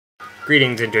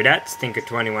Greetings, Internets.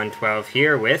 Thinker2112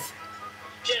 here with...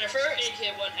 Jennifer,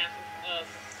 aka one half of...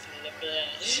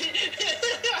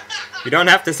 You don't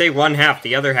have to say one half,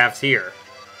 the other half's here.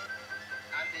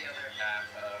 I'm the other half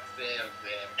of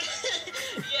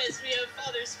Yes, we have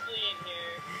FatherSpleen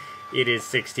here. It is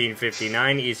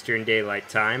 16:59 Eastern Daylight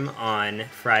Time on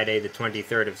Friday the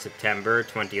 23rd of September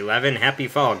 2011. Happy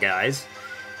fall, guys.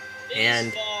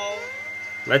 And fall.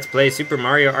 Let's play Super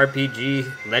Mario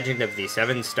RPG Legend of the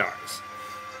Seven Stars.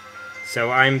 So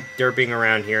I'm derping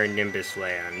around here in Nimbus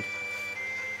Land.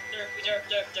 Derp.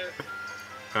 Derp.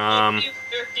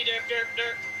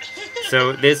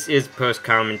 So this is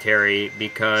post-commentary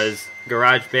because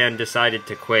GarageBand decided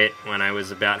to quit when I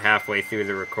was about halfway through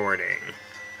the recording.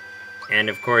 And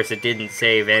of course it didn't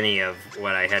save any of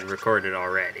what I had recorded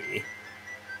already.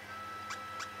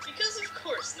 Because of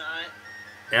course not.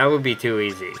 That would be too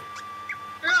easy.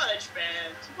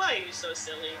 GarageBand, why are you so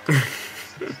silly? Who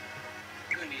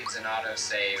needs an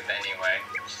autosave anyway?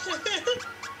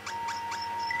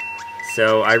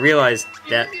 So I realized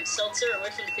that... You get seltzer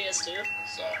away from the PS2?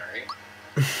 Sorry.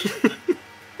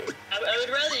 I would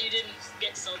rather you didn't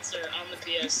get seltzer on the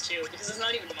PS2, because it's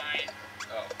not even mine.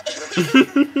 Oh.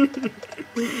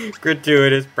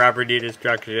 Gratuitous property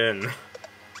destruction.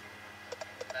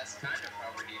 That's kind of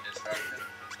property destruction.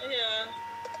 Yeah.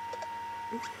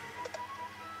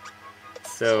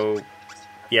 So,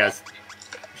 yes,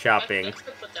 shopping. I'm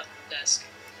gonna put that on the desk.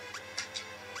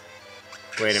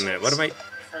 Wait a minute, what am I...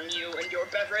 From you and your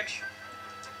beverage.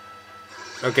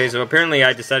 Okay, so apparently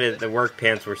I decided that the work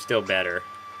pants were still better.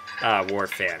 War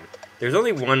fan. There's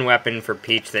only one weapon for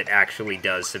Peach that actually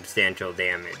does substantial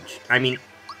damage. I mean,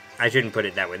 I shouldn't put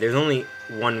it that way. There's only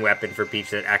one weapon for Peach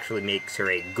that actually makes her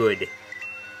a good,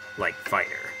 like,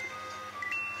 fighter.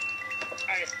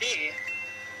 I see.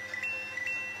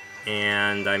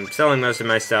 And I'm selling most of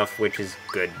my stuff, which is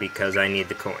good because I need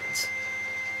the coins.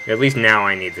 At least now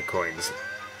I need the coins.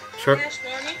 Sure. Cash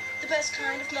money, the best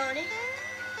kind of money.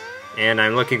 And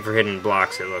I'm looking for hidden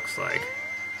blocks, it looks like.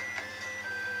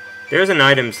 There's an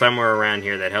item somewhere around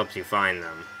here that helps you find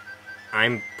them.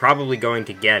 I'm probably going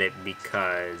to get it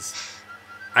because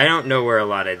I don't know where a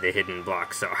lot of the hidden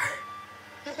blocks are.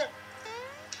 At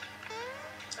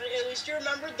least you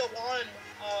remembered the one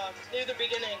near the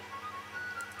beginning.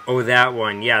 Oh, that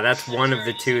one. Yeah, that's one of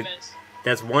the two. Miss.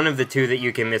 That's one of the two that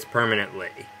you can miss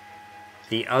permanently.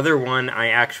 The other one I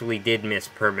actually did miss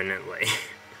permanently.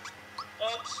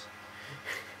 Oops.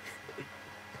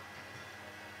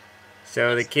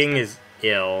 So the king is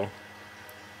ill.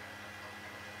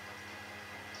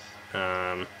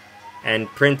 And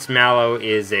Prince Mallow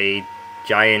is a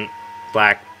giant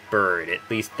black bird. At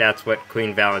least that's what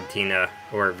Queen Valentina,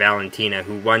 or Valentina,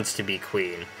 who wants to be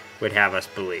queen, would have us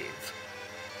believe.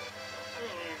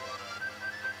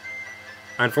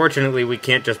 Unfortunately, we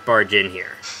can't just barge in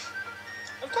here.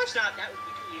 Of course not, that would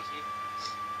be too easy.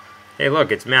 Hey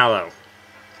look, it's Mallow.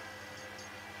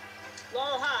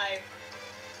 Lol, hi.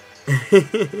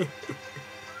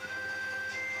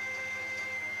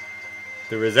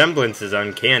 The resemblance is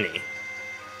uncanny.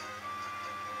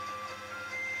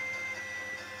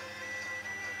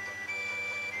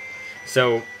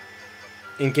 So,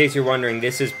 in case you're wondering,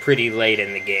 this is pretty late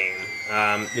in the game.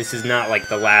 This is not like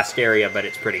the last area, but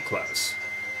it's pretty close.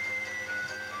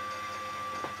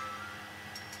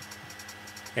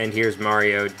 And here's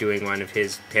Mario doing one of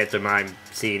his pantomime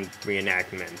scene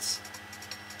reenactments.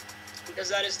 Because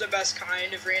that is the best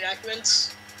kind of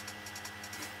reenactments.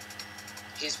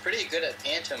 He's pretty good at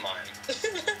pantomime.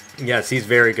 Yes, he's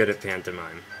very good at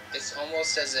pantomime. It's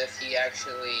almost as if he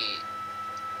actually,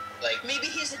 like... Maybe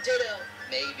he's a ditto.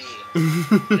 Maybe.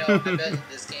 I bet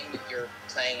this game you're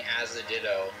playing as a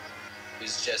ditto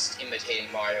who's just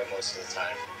imitating Mario most of the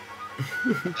time.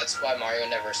 That's why Mario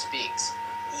never speaks.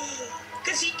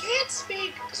 Because he can't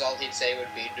speak. Because all he'd say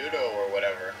would be Dudo or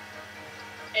whatever.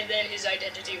 And then his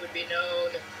identity would be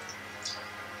known.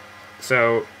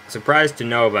 So, surprise to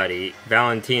nobody,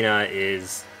 Valentina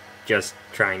is just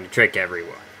trying to trick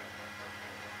everyone.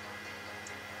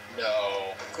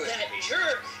 No. Good. That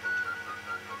jerk.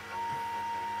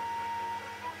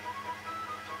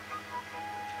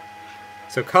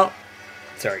 So,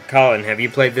 Colin, have you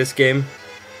played this game?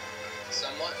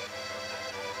 Somewhat.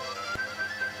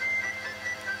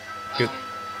 Good.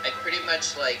 I pretty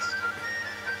much, like,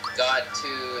 got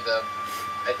to the...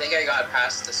 I think I got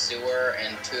past the sewer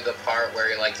and to the part where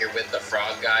you're with the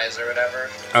frog guys or whatever.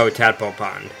 Oh, Tadpole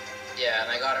Pond. Yeah, and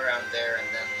I got around there and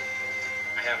then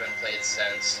I haven't played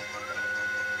since.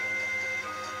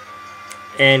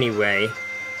 Anyway,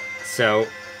 so,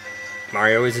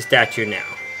 Mario is a statue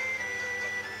now.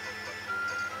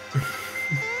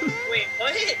 Wait,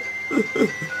 what?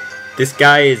 This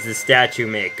guy is the statue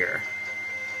maker.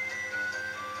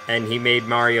 And he made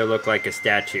Mario look like a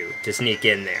statue to sneak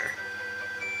in there.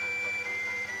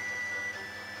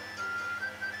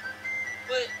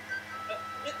 But,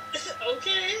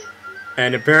 okay.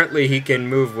 And apparently he can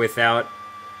move without,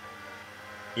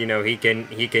 you know, he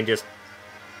can just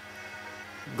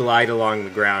glide along the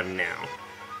ground now.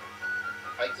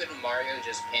 Why couldn't Mario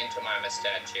just pantomime a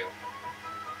statue?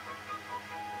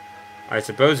 I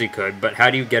suppose he could, but how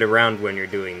do you get around when you're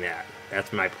doing that?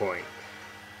 That's my point.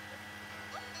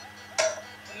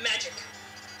 Magic.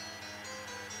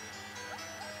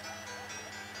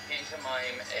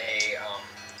 Pantomime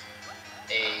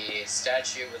a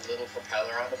statue with a little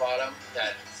propeller on the bottom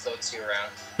that floats you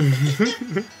around.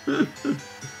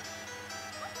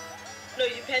 No,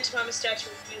 you pantomime a statue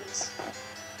with wheels.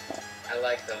 I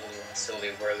like the little silly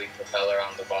whirly propeller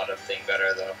on the bottom thing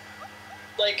better though.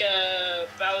 Like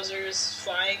Bowser's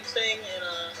flying thing in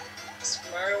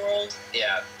Super Mario World.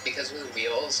 Yeah, because with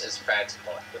wheels it's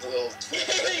practical. With a little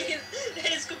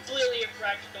It is completely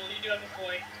impractical. You do have a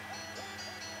point.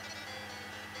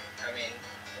 I mean,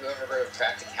 whoever heard of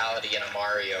practicality in a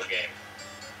Mario game?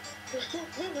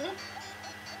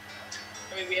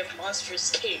 I mean, we have monstrous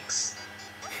cakes.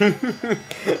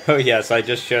 Oh yes, I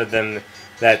just showed them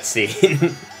that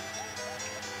scene.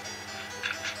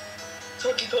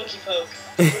 Pokey pokey poke.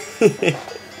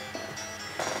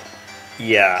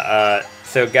 Yeah,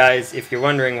 so guys, if you're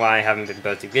wondering why I haven't been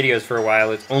posting videos for a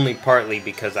while, it's only partly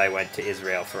because I went to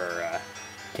Israel for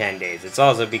 10 days. It's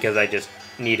also because I just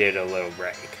needed a little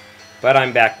break. But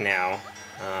I'm back now.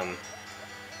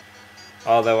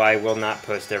 Although I will not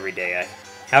post every day. I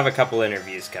have a couple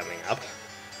interviews coming up.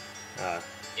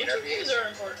 Interviews are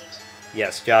important.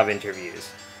 Yes, job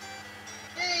interviews.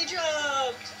 Yay,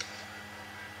 job!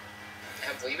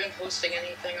 Have we been posting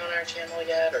anything on our channel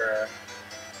yet, or...?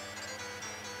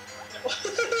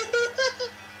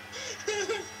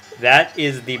 That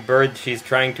is the bird she's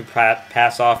trying to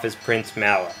pass off as Prince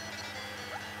Mallow.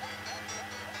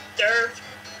 Derp.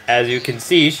 As you can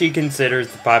see, she considers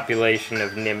the population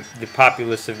of the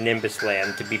populace of Nimbus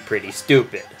Land to be pretty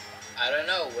stupid. I don't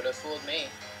know, would have fooled me.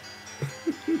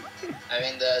 I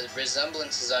mean, the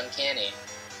resemblance is uncanny.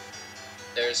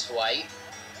 There's white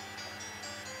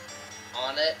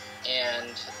on it,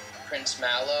 and Prince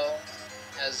Mallow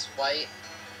has white.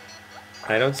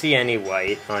 I don't see any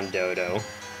white on Dodo.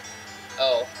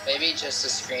 Oh, maybe just the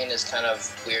screen is kind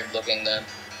of weird looking then.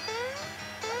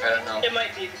 I don't know. It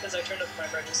might be because I turned up my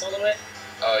brightness all the way.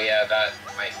 Oh yeah, that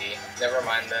might be. Never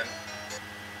mind then.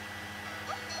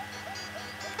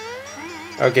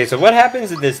 Okay, so what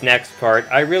happens in this next part?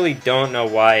 I really don't know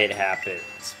why it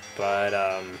happens, but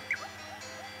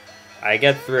I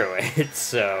get through it,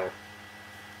 so...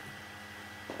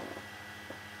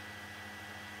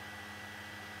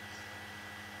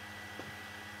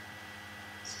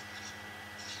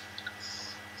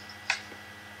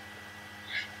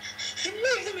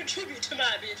 Make them a tribute to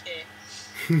my beauty.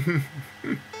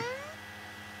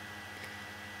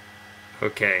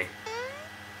 Okay.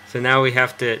 So now we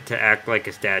have to act like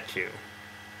a statue.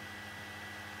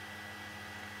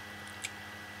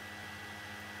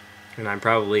 And I'm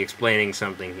probably explaining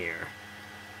something here.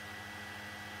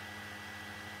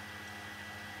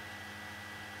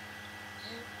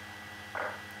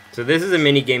 So this is a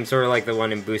mini game sort of like the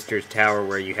one in Booster's Tower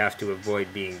where you have to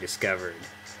avoid being discovered.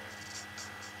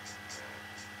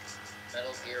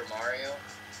 Metal Gear Mario?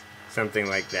 Something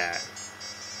like that.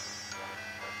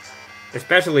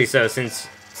 Especially so since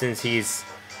he's...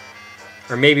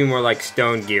 Or maybe more like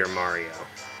Stone Gear Mario.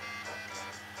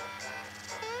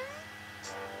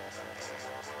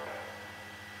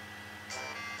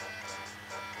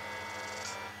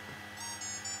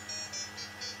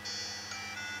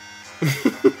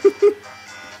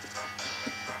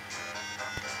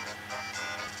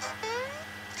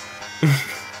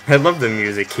 I love the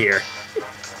music here.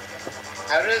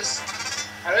 How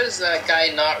does that guy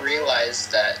not realize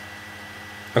that?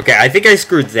 Okay, I think I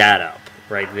screwed that up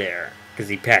right there because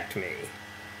he pecked me.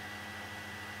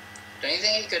 Don't you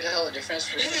think he could tell the difference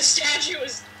The between... statue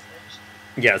was...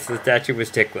 Yes, the statue was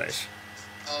ticklish.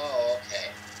 Oh,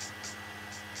 okay.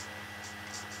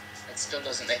 That still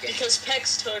doesn't make it... Because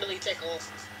pecks totally tickle.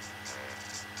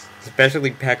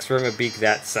 Especially pecks from a beak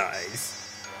that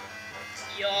size.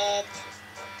 Yup.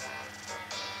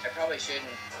 I probably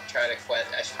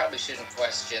shouldn't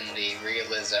question the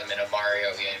realism in a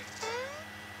Mario game.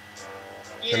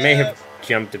 Yeah. I may have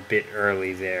jumped a bit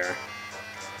early there.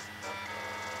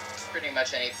 Pretty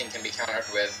much anything can be countered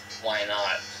with, why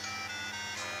not?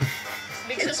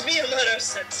 Because Miyamoto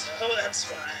said so, that's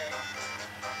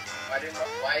why. Why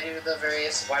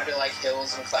do like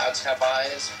hills and clouds have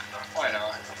eyes? Why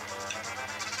not?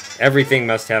 Everything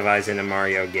must have eyes in a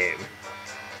Mario game.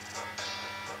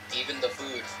 Even the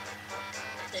food.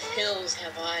 The hills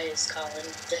have eyes, Colin.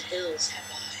 The hills have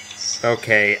eyes.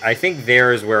 Okay, I think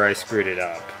there is where I screwed it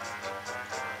up.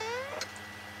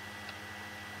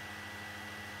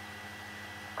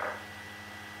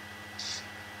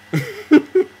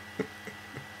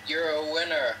 You're a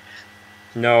winner.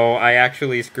 No, I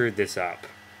actually screwed this up.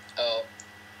 Oh.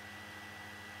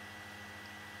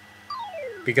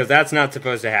 Because that's not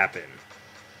supposed to happen.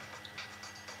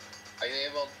 Are you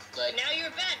able, like... Now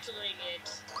you're battling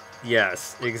it.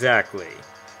 Yes, exactly.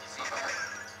 Is he hard?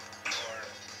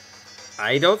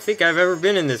 I don't think I've ever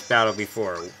been in this battle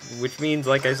before, which means,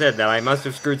 like I said, that I must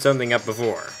have screwed something up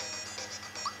before.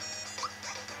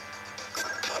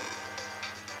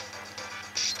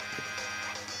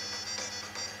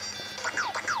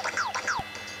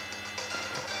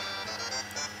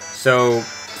 So,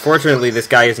 fortunately, this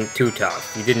guy isn't too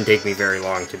tough. He didn't take me very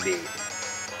long to beat.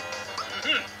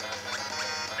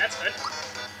 That's good.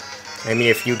 I mean,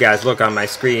 if you guys look on my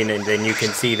screen, and then you can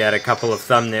see that a couple of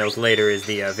thumbnails later is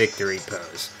the victory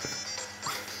pose.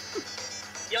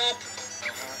 Yup.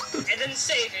 And then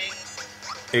saving.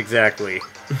 Exactly. A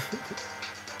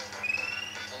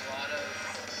lot of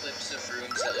clips of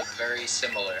rooms that look very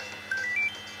similar.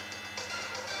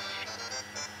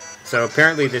 So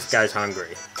apparently this guy's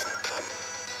hungry.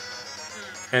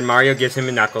 And Mario gives him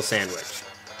a knuckle sandwich.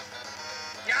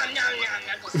 Nom nom nom,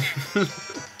 knuckle sandwich.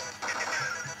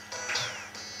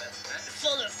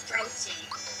 Full of protein.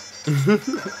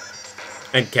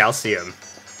 And calcium.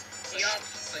 Yup.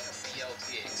 It's like a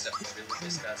BLT, except really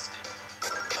disgusting.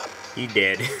 He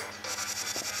did.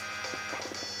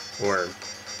 Or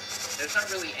There's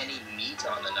not really any meat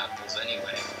on the knuckles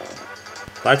anyway.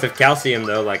 lots of calcium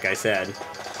though, like I said.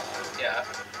 Yeah.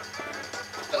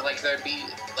 But like there'd be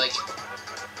like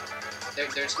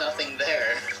there's nothing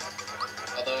there.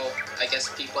 Although I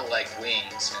guess people like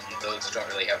wings and those don't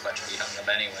really have much meat on them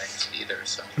anyway either,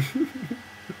 so.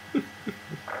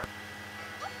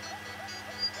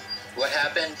 What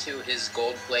happened to his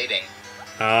gold plating?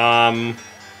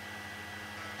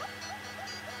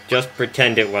 Just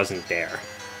pretend it wasn't there.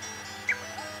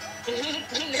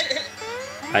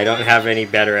 I don't have any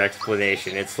better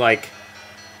explanation. It's like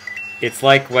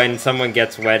when someone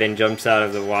gets wet and jumps out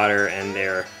of the water and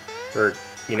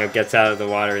gets out of the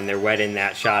water and they're wet in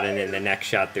that shot, and in the next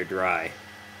shot they're dry.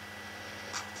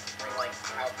 Or like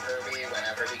how Kirby,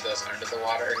 whenever he goes under the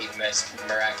water, he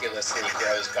miraculously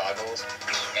grows goggles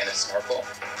and a snorkel,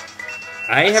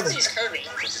 He's Kirby.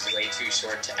 which is way too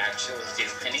short to actually do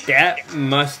anything. That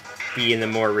must be in the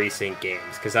more recent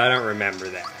games, because I don't remember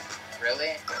that.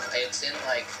 Really? It's in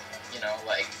like,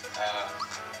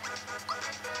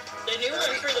 The new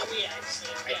one for the Wii, I've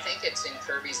seen. I think it's in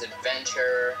Kirby's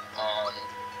Adventure.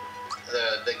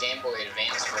 The Game Boy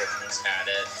Advance versions had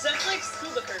it. That's like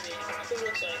Scuba Kirby. That's what it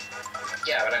looks like.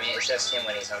 Yeah, but I mean, it's just him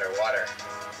when he's underwater.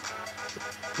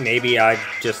 Maybe I'm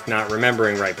just not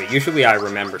remembering right, but usually I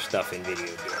remember stuff in video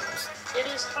games. It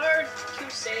is hard to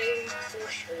say for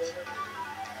sure.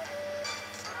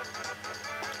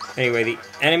 Anyway, the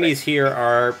enemies here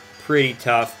are pretty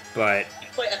tough, but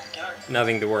Play Epic Yarn.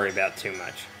 nothing to worry about too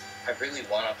much. I really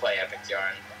want to play Epic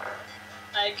Yarn,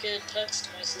 I could text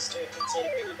my sister and say,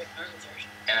 "Bring Epic Yarn version."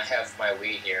 and I have my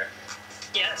Wii here.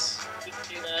 Yes, we can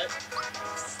do that.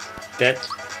 That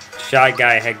shy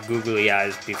guy had googly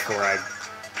eyes before I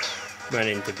went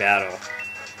into battle.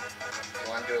 You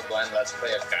want to do a blind Let's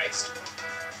Play of Geist?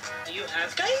 Do you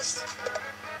have Geist?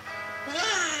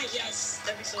 Ah, yes!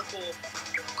 That'd be so cool.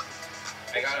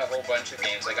 I got a whole bunch of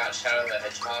games. I got Shadow the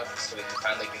Hedgehog, so we can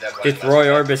finally do that blind It's Let's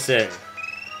Roy Play. Orbison.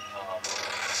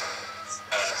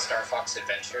 Star Fox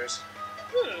Adventures,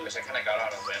 which I kind of got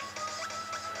on a whim.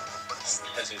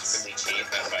 Because it was really cheap,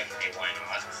 I was like, hey, why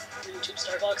not? YouTube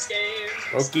Star Fox game.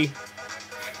 Okay.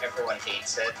 Everyone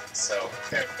hates it, so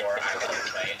therefore I will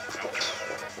play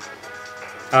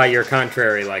it. You're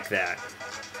contrary like that.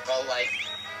 Well,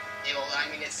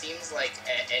 it seems like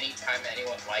any time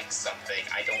anyone likes something,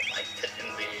 I don't like it in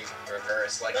the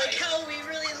reverse. Like how we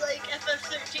really like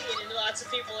FF13 and lots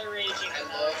of people are raging. I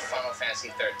love Final Fantasy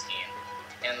 13,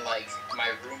 and like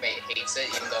my roommate hates it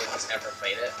even though he's never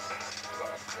played it.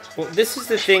 Well, this is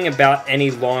the thing about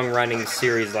any long-running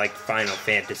series like Final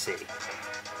Fantasy.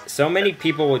 So many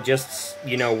people will just,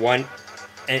 want...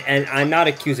 And I'm not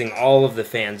accusing all of the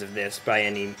fans of this by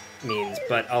any means,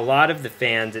 but a lot of the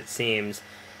fans, it seems,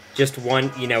 just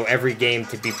want, every game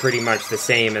to be pretty much the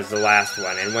same as the last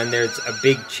one. And when there's a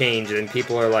big change, then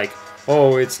people are like,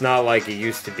 oh, it's not like it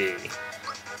used to be.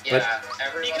 Yeah,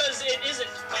 everyone... Because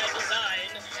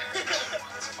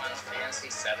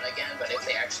VII again, but if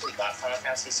they actually got Final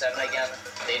Fantasy VII again,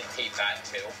 they'd hate that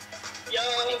too. Yo.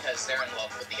 Because they're in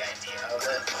love with the idea of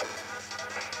it.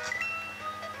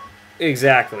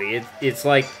 Exactly. It's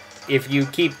like, if you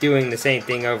keep doing the same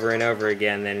thing over and over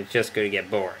again, then it's just going to get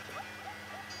boring.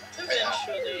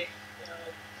 Eventually.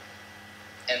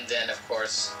 And then, of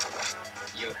course,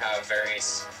 you have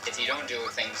various... If you don't do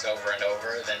things over and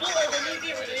over, then... Well, then you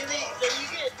get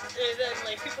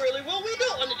like, people are like, well, we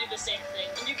don't want to do the same thing.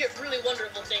 And you get really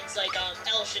wonderful things like,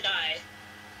 El Shaddai.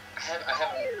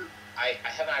 I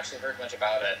haven't actually heard much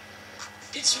about it.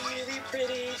 It's really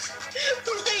pretty.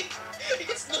 Like,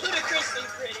 it's ludicrously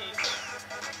pretty.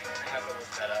 I have to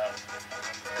look that up.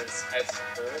 Because I've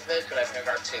heard of it, but I've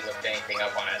never actually looked anything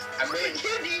up on it. I'm really...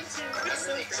 You need to. I'm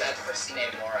really excited for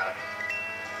Cine Mora.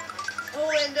 Oh,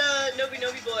 and, Nobi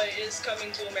Nobi Boy is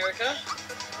coming to America.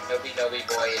 Nobi Nobi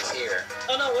Boy is here.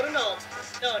 Oh, no, what no.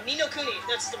 No, Ni no Kuni.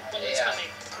 That's the one that's coming.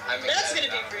 That's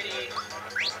gonna be pretty.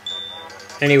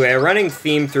 Anyway, a running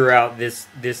theme throughout this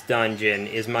dungeon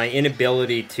is my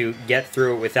inability to get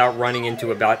through it without running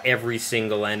into about every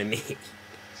single enemy.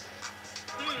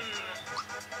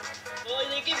 Well,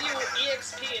 they give you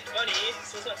EXP and money,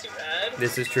 so it's not too bad.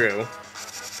 This is true.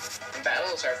 And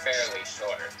battles are fairly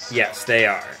short. So. Yes, they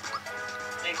are.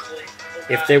 Thankfully. Oh,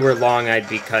 if they were long, I'd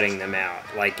be cutting them out,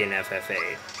 like in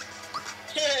FF8.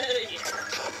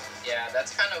 Yeah,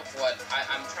 that's kind of what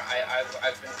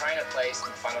I've been trying to play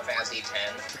some Final Fantasy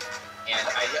X, and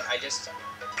I just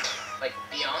like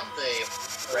beyond the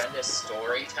horrendous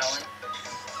storytelling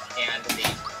and the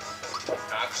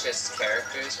obnoxious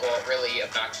characters. Well, really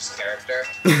obnoxious character.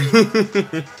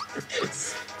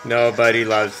 Nobody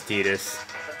loves Tidus.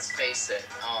 Let's face it.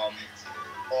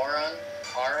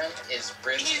 Auron is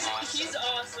really awesome. He's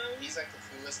awesome. He's like the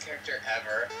coolest character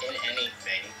ever in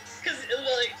anything. Because,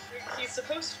 like, he's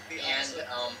supposed to be awesome.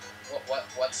 And,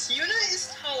 what's... Yuna is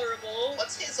tolerable.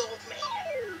 What's his old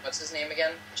man? What's his name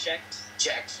again? Jecht.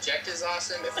 Jecht is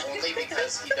awesome, if only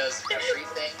because he does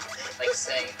everything, like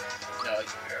saying, no,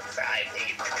 you're a cry,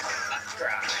 baby, not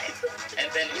cry. And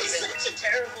then He's even... such a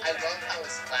terrible I guy. love how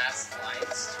his last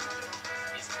lines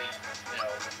is the,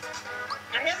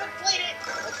 I haven't played it.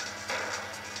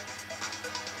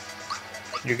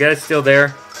 You guys still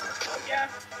there? Yeah.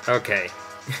 Okay.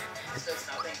 does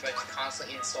nothing but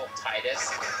constantly insult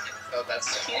Tidus. So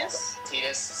that's Tidus?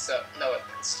 Tidus. So no,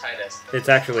 it's Tidus. It's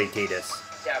actually Tidus.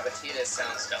 Yeah, but Tidus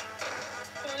sounds dumb.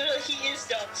 He is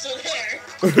dumb, so there.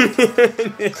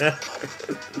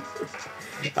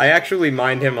 I actually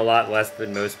mind him a lot less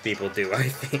than most people do, I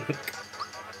think.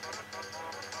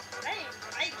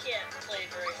 I can't play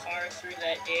very far through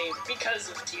that game because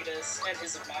of Tidus and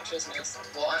his obnoxiousness.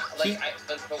 Well,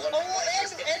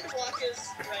 and Waka's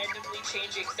randomly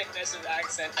changing thickness of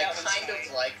accent. I kind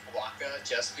of like Waka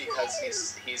just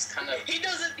because he's kind of... He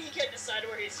can't decide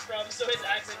where he's from, so his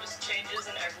accent just changes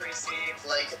in every scene.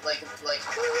 Like,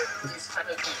 he's kind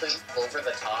of completely over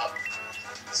the top.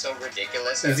 So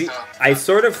ridiculous. I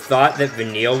sort of thought that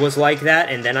Vanille was like that,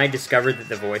 and then I discovered that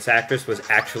the voice actress was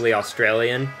actually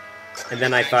Australian. And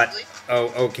then I thought,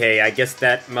 oh, okay, I guess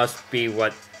that must be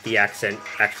what the accent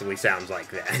actually sounds like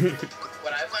then.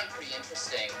 What I find pretty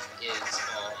interesting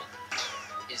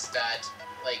is that,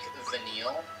 like,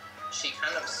 Vanille, she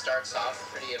kind of starts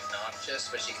off pretty obnoxious,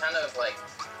 but she kind of, like,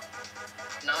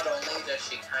 not only does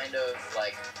she kind of,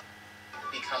 like,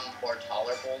 become more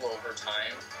tolerable over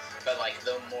time, but, like,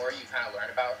 the more you kind of learn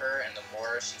about her and the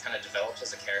more she kind of develops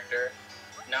as a character,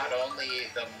 not only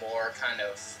the more kind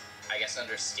of, I guess,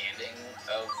 understanding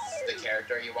of the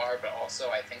character you are, but also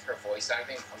I think her voice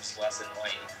acting becomes less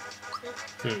annoying.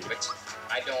 Which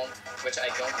I don't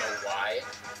know why,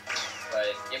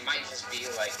 but it might just be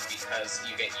like because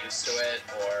you get used to it,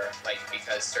 or like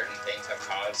because certain things have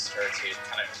caused her to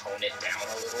kind of tone it down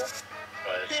a little.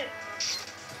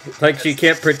 But like she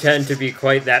can't pretend to be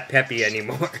quite that peppy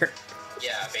anymore.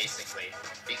 Yeah, basically,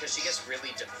 because she gets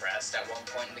really depressed at one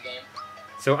point in the game.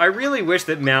 So I really wish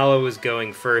that Mallow was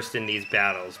going first in these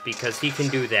battles, because he can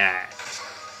do that.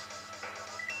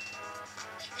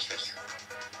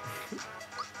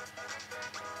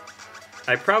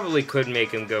 I probably could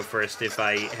make him go first if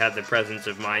I had the presence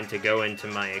of mind to go into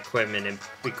my equipment and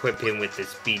equip him with the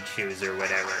speed shoes or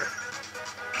whatever.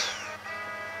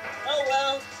 Oh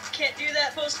well, can't do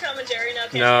that post-commentary now,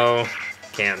 can No,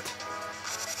 can't.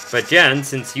 But Jen,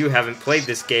 since you haven't played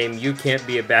this game, you can't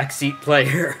be a backseat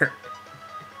player.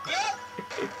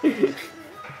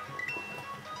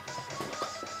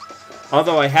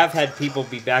 Although I have had people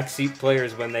be backseat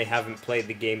players when they haven't played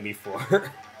the game before.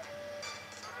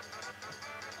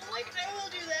 Like, I will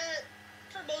do that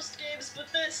for most games,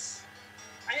 but this,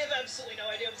 I have absolutely no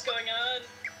idea what's going on.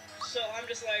 So I'm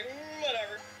just like,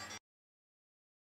 whatever.